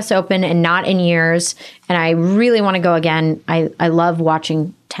to the US Open and not in years, and I really want to go again. I love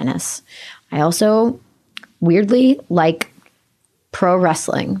watching tennis. I also weirdly like pro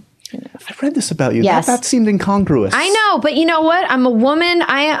wrestling. I read this about you. Yes. That seemed incongruous. I know, but you know what? I'm a woman.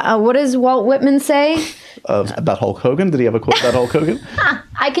 What does Walt Whitman say? About Hulk Hogan? Did he have a quote about Hulk Hogan?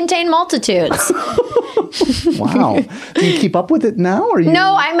 I contain multitudes. Wow. Do you keep up with it now? Or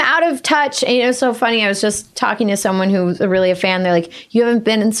No, I'm out of touch. And it's so funny. I was just talking to someone who's really a fan. They're like, you haven't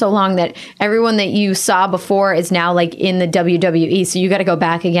been in so long that everyone that you saw before is now like in the WWE. So you got to go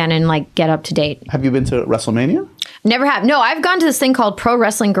back again and like get up to date. Have you been to WrestleMania? Never have. No, I've gone to this thing called Pro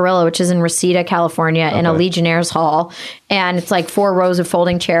Wrestling Guerrilla, which is in Reseda, California, in a Legionnaires Hall. And it's like 4 rows of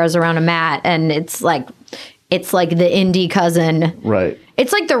folding chairs around a mat. And it's like the indie cousin. Right.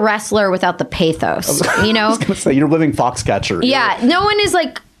 It's like the wrestler without the pathos, you know? I was going to say, you're living Foxcatcher. Yeah. No one is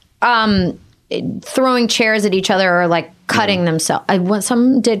like throwing chairs at each other or like cutting themselves.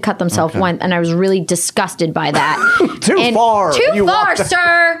 Some did cut themselves once, and I was really disgusted by that. Too far,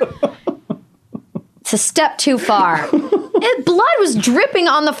 sir. It's a step too far. Blood was dripping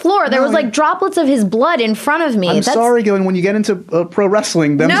on the floor. There was like droplets of his blood in front of me. I'm sorry, Gillian. When you get into pro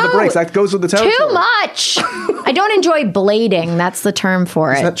wrestling, them's the breaks. That goes with the territory. Too much. I don't enjoy blading. That's the term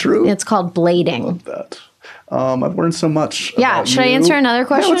for it. Is that true? It's called blading. I love that. I've learned so much. Yeah. Should I answer another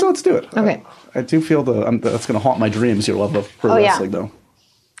question? Yeah, let's do it. Okay. I do feel that's going to haunt my dreams. Your love of pro wrestling, though.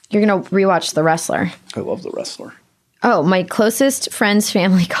 You're going to rewatch The Wrestler. I love The Wrestler. Oh, my closest friends'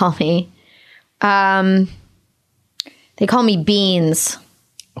 family call me. They call me Beans.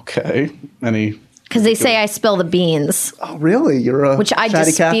 Okay. Any Because they say I spill the beans, Oh, really? You're a which I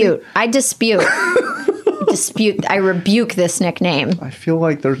Chatty Cathy? dispute. I dispute. I rebuke this nickname. I feel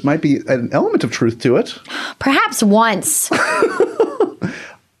like there might be an element of truth to it. Perhaps once.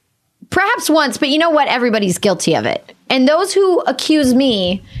 Perhaps once, but you know what? Everybody's guilty of it. And those who accuse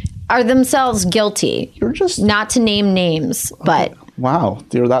me are themselves guilty. You're just Not to name names, but wow.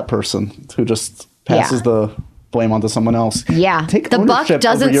 You're that person who just passes Yeah. the blame onto someone else. yeah, Take the buck ownership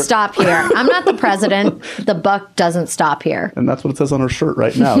doesn't over your- stop here. I'm not the president. The buck doesn't stop here. And that's what it says on her shirt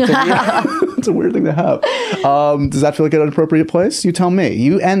right now. It's a weird thing to have. Does that feel like an appropriate place? You tell me.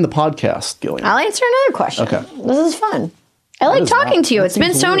 You end the podcast, Gillian. I'll answer another question. Okay. This is fun. I like is talking not- to you. that It's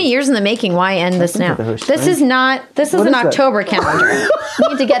been seems so many weird. years in the making. Why end this now? very This strange. is not. This is What an is that? October calendar. You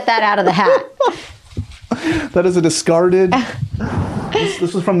need to get that out of the hat. That is a discarded.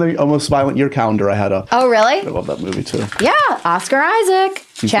 This was from the Almost Violent Year calendar I had up. Oh, really? I love that movie too. Yeah, Oscar Isaac,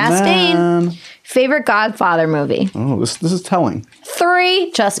 He's the Chastain. man. Favorite Godfather movie? Oh, this is telling.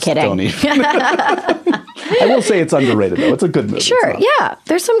 3. Just kidding. Don't even. I will say it's underrated though. It's a good movie. Sure. It's not- Yeah,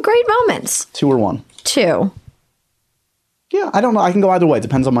 there's some great moments. 2 or 1. 2. Yeah, I don't know. I can go either way. It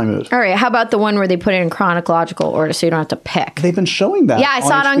depends on my mood. All right. How about the one where they put it in chronological order so you don't have to pick? They've been showing that. Yeah, I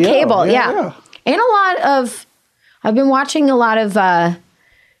saw it on HBO. cable. Yeah. And a lot of, I've been watching a lot of,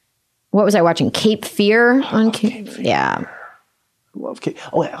 what was I watching? Cape Fear on Cape. Yeah. Love Kate.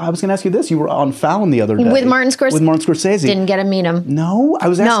 Oh, I was going to ask you this. You were on Fallon the other day With Martin Scorsese. With Martin Scorsese. Didn't get to meet him. No, I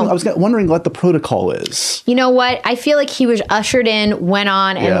was asking. No. I was wondering what the protocol is. You know what? I feel like he was ushered in, went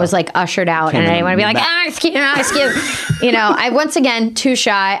on, and Yeah. was like ushered out. Came and I in didn't want to be like, ma- excuse. You know, I once again too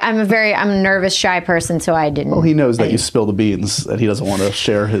shy. I'm a nervous, shy person, so I didn't. Well, he knows that you spill the beans, that he doesn't want to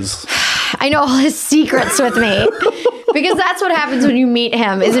share his. I know all his secrets with me. Because that's what happens when you meet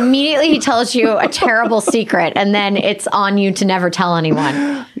him. Is immediately he tells you a terrible secret, and then it's on you to never tell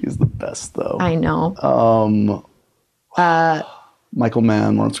anyone. He's the best, though. I know. Michael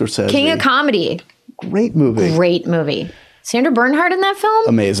Mann, Martin Scorsese. King of Comedy, Great movie. great movie. Sandra Bernhard in that film,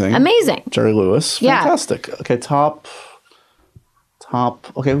 Amazing. amazing. Jerry Lewis. Yeah. Fantastic. Okay, top.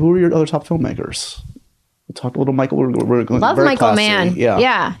 Okay, who are your other top filmmakers? We talked a little Michael. We're going Love very Michael classy. Mann.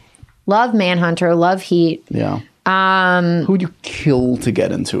 Yeah. Love Manhunter. Love Heat. Yeah. Who would you kill to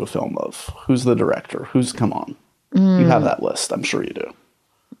get into a film of? Who's the director? Come on? You have that list. I'm sure you do.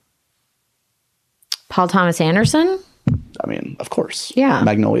 Paul Thomas Anderson. I mean, of course. Yeah.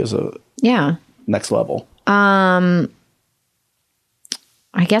 Magnolia's a Yeah. next level.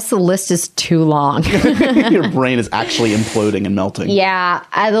 I guess the list is too long. Your brain is actually imploding and melting. Yeah,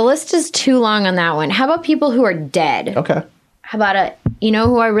 the list is too long on that one. How about people who are dead? Okay. How about you know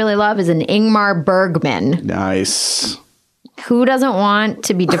who I really love is an Ingmar Bergman. Nice. Who doesn't want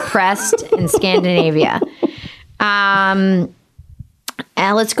to be depressed in Scandinavia?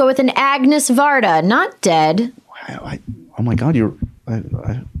 Let's go with an Agnes Varda, not dead. Oh my God, you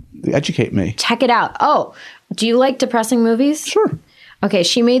educate me. Check it out. Oh, do you like depressing movies? Sure. Okay,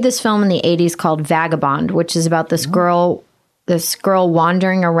 she made this film in the 80s called Vagabond, which is about this girl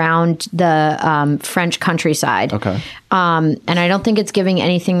wandering around the French countryside. Okay. And I don't think it's giving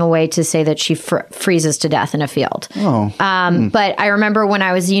anything away to say that she freezes to death in a field. Oh. But I remember when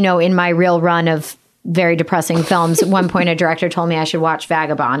I was, in my real run of very depressing films, at one point a director told me I should watch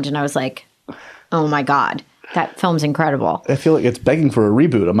Vagabond, and I was like, oh my God, that film's incredible. I feel like it's begging for a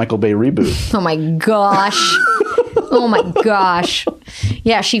reboot, a Michael Bay reboot. Oh my gosh. Oh my gosh.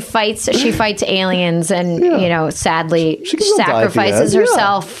 Yeah, she fights aliens and, sadly She can still die at the sacrifices end.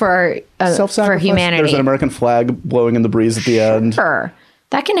 herself for Self-sacrifice. humanity. There's an American flag blowing in the breeze at the end. Sure.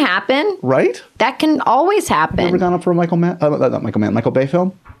 That can happen. Right? That can always happen. Ever gone up for a Michael Bay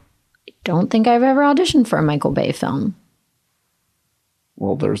film? Don't think I've ever auditioned for a Michael Bay film.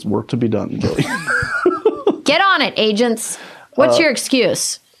 Well, there's work to be done, Gilly. Get on it, agents. What's your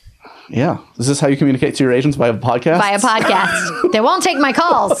excuse? Yeah. Is this how you communicate to your agents, via podcast? By a podcast. They won't take my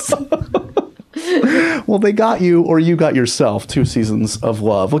calls. Well, they got you, or you got yourself, 2 seasons of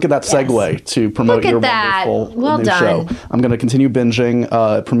love. Look at that segue to promote Look at your that. wonderful Well new done. show. I'm going to continue binging.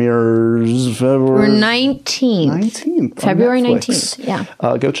 Premieres February 19th. February 19th.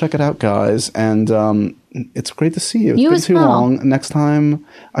 Yeah. Go check it out, guys. And it's great to see you. It's You been as too well. long. Next time,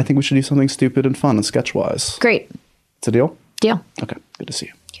 I think we should do something stupid and fun and sketch-wise. Great. It's a deal? Deal. Okay. Good to see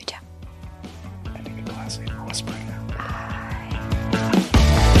you. You too. Ending it classy. We're whispering now.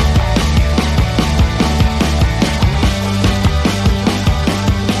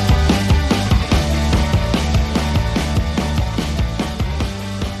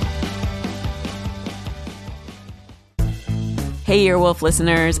 Hey, Earwolf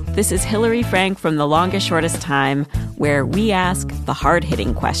listeners, this is Hillary Frank from The Longest Shortest Time. where we ask the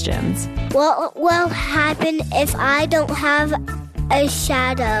hard-hitting questions. What will happen if I don't have a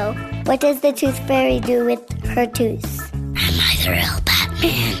shadow? What does the Tooth Fairy do with her tooth? Am I the real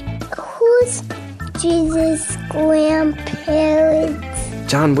Batman? Who's Jesus'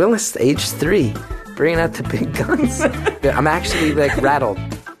 grandparents? John Willis, age 3, bringing out the big guns. I'm actually, rattled.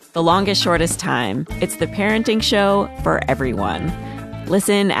 The Longest Shortest Time. It's the parenting show for everyone.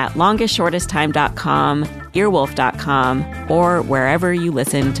 Listen at longestshortesttime.com, earwolf.com, or wherever you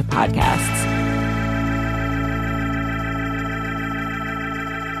listen to podcasts.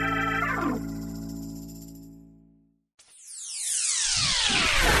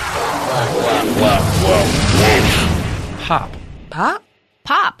 Pop. Pop?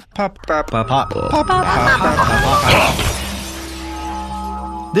 Pop. Pop, pop, pop, pop, pop, pop.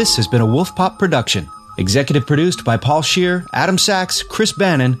 This has been a Wolf Pop production. Executive produced by Paul Scheer, Adam Sachs, Chris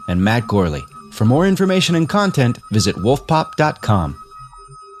Bannon, and Matt Gorley. For more information and content, visit wolfpop.com.